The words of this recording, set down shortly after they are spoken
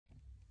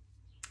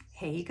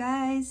Hey you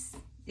guys,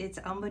 it's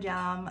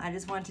Ambujam. I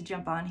just want to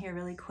jump on here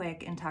really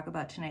quick and talk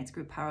about tonight's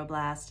group Power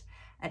Blast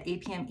at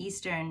 8 p.m.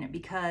 Eastern,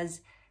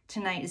 because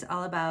tonight is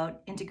all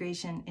about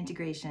integration,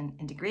 integration,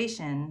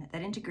 integration.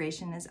 That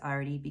integration has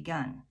already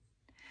begun.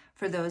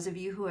 For those of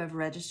you who have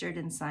registered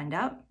and signed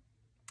up,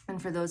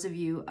 and for those of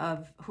you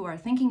who are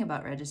thinking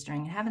about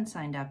registering and haven't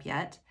signed up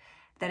yet,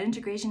 that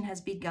integration has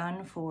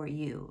begun for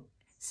you.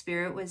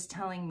 Spirit was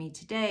telling me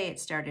today it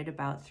started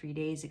about 3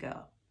 days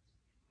ago.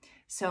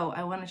 So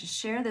I wanted to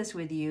share this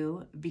with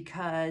you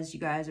because you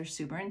guys are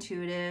super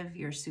intuitive,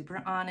 you're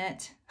super on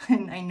it,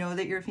 and I know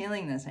that you're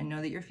feeling this. I know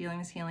that you're feeling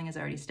this healing has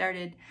already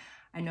started.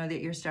 I know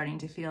that you're starting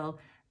to feel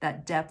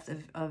that depth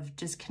of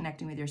just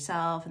connecting with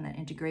yourself, and that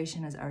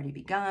integration has already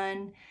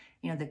begun.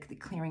 You know, the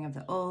clearing of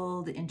the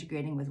old, the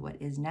integrating with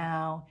what is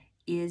now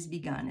is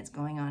begun. It's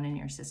going on in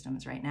your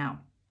systems right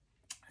now.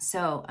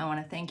 So I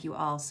want to thank you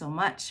all so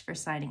much for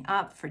signing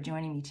up, for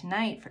joining me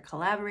tonight, for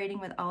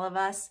collaborating with all of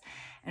us.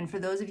 And for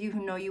those of you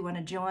who know you want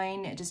to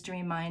join, just a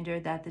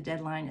reminder that the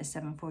deadline is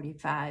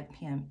 7:45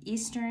 p.m.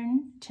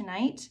 Eastern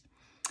tonight.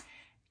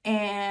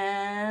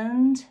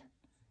 And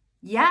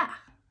yeah,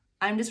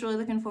 I'm just really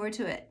looking forward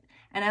to it.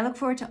 And I look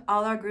forward to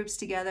all our groups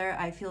together.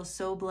 I feel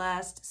so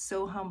blessed,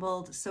 so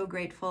humbled, so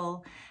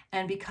grateful.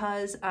 And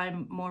because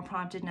I'm more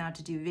prompted now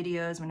to do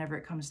videos whenever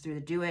it comes through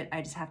to do it,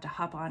 I just have to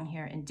hop on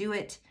here and do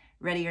it.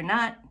 Ready or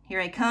not, here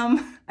I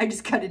come. I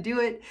just got to do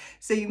it.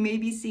 So you may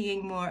be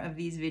seeing more of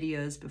these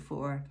videos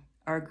before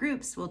our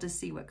groups. We'll just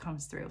see what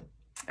comes through.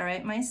 All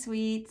right, my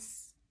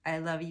sweets. I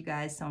love you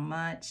guys so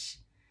much.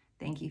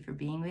 Thank you for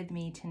being with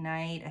me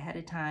tonight ahead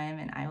of time,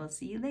 and I will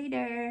see you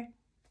later.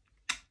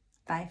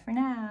 Bye for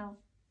now.